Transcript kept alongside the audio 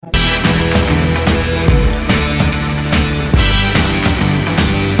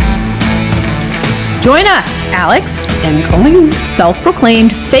Join us, Alex and Colleen,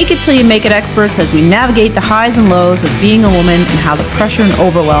 self-proclaimed fake it till you make it experts, as we navigate the highs and lows of being a woman and how the pressure and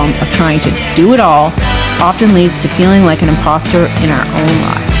overwhelm of trying to do it all often leads to feeling like an imposter in our own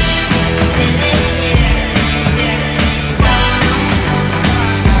lives.